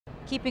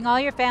keeping all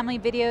your family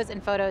videos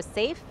and photos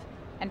safe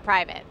and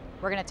private.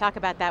 We're going to talk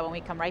about that when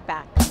we come right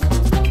back.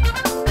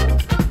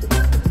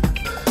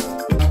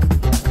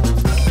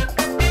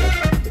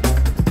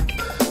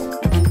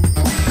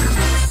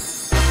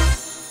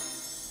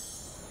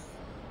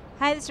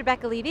 Hi, this is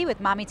Rebecca Levy with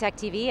MommyTech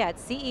TV at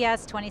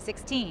CES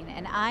 2016,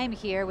 and I'm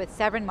here with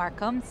Severin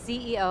Markham,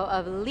 CEO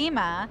of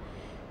Lima,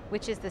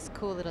 which is this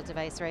cool little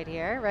device right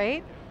here,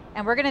 right?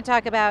 And we're going to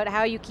talk about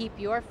how you keep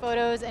your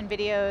photos and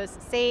videos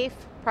safe,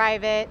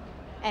 private,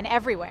 and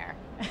everywhere.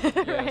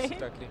 Yes, right?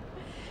 exactly.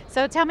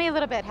 So tell me a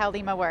little bit how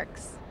Lima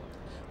works.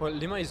 Well,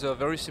 Lima is a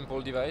very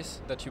simple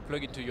device that you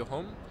plug into your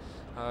home.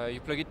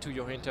 You plug it to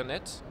your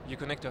internet, you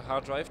connect a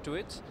hard drive to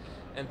it,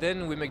 and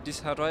then we make this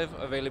hard drive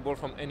available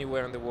from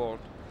anywhere in the world.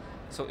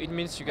 So it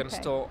means you can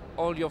store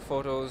all your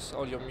photos,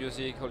 all your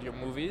music, all your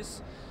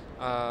movies.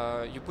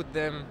 You put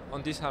them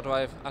on this hard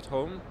drive at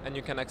home and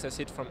you can access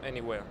it from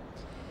anywhere.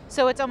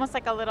 So it's almost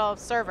like a little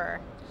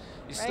server.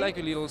 It's right? like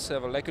a little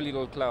server, like a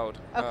little cloud,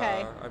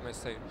 I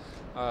must say.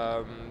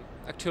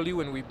 Actually,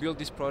 when we built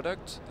this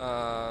product,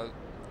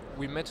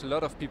 we met a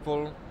lot of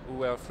people who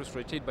were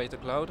frustrated by the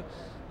cloud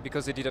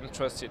because they didn't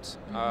trust it.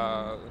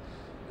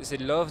 They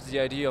loved the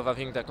idea of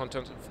having their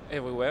content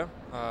everywhere,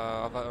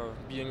 of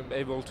being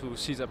able to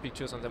see their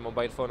pictures on their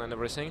mobile phone and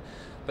everything,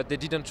 but they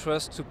didn't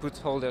trust to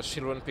put all their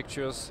children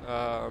pictures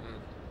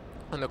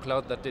on a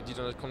cloud that they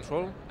didn't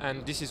control,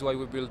 and this is why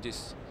we built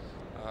this.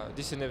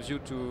 This enables you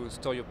to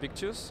store your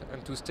pictures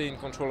and to stay in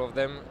control of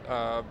them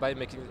by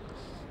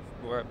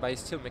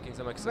still making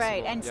them accessible.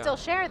 Right, and still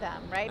share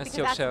them, right? And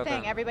because that's the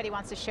thing, them. Everybody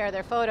wants to share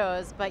their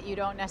photos, but you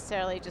don't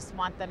necessarily just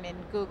want them in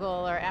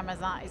Google or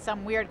Amazon,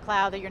 some weird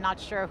cloud that you're not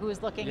sure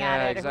who's looking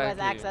at it or who has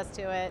access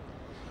to it.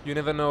 You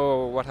never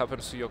know what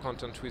happens to your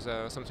content with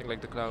something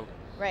like the cloud.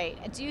 Right,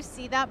 and do you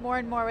see that more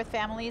and more with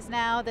families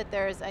now, that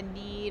there's a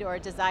need or a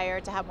desire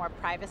to have more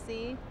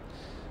privacy?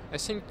 I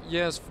think,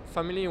 yes,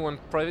 family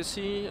want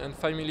privacy and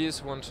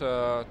families want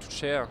to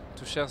share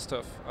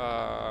stuff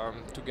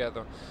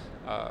together.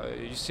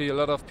 You see a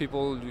lot of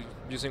people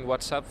using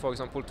WhatsApp, for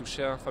example, to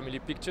share family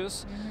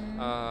pictures,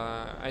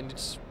 and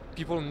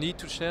people need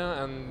to share,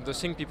 and the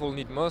thing people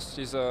need most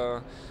is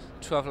to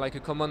have like a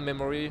common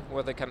memory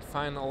where they can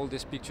find all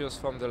these pictures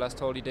from the last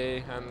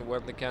holiday, and where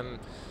they can,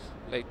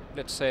 like,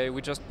 let's say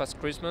we just passed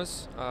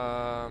Christmas.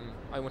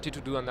 I wanted to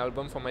do an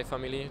album for my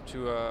family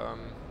to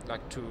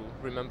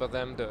remember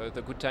them,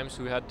 the good times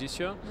we had this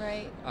year.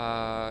 Right.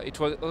 It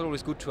was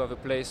always good to have a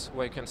place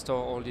where you can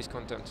store all this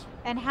content.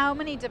 And how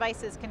many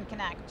devices can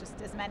connect?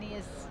 Just as many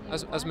as you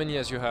want? As many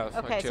as you have.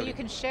 Okay, actually. so you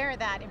can share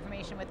that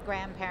information with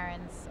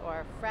grandparents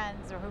or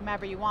friends or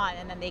whomever you want,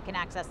 and then they can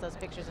access those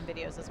pictures and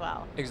videos as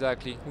well.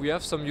 Exactly. We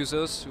have some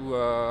users who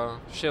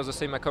share the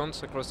same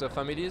accounts across their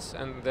families,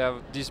 and they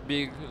have this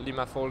big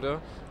Lima folder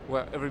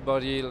where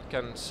everybody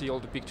can see all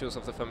the pictures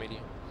of the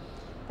family.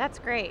 That's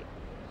great.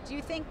 Do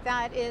you think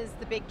that is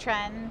the big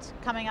trend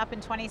coming up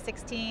in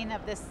 2016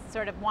 of this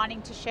sort of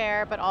wanting to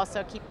share but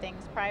also keep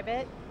things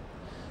private?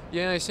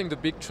 Yeah, I think the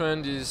big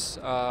trend is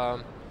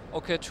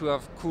okay to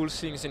have cool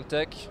things in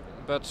tech,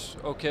 but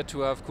okay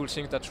to have cool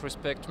things that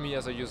respect me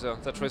as a user,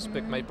 that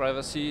respect my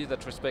privacy,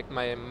 that respect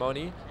my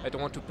money. I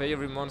don't want to pay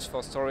every month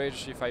for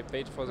storage if I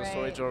paid for the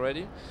storage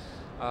already.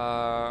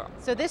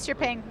 So this you're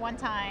paying one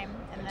time,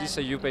 and this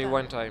you pay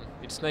one time.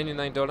 It's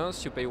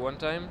 $99, you pay one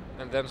time,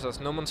 and then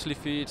there's no monthly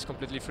fee, it's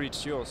completely free,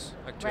 it's yours,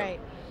 actually. Right.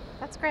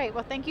 That's great.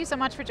 Well, thank you so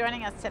much for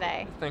joining us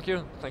today. Thank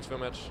you. Thanks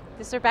very much.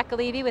 This is Rebecca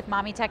Levy with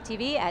MommyTech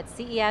TV at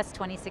CES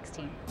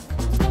 2016.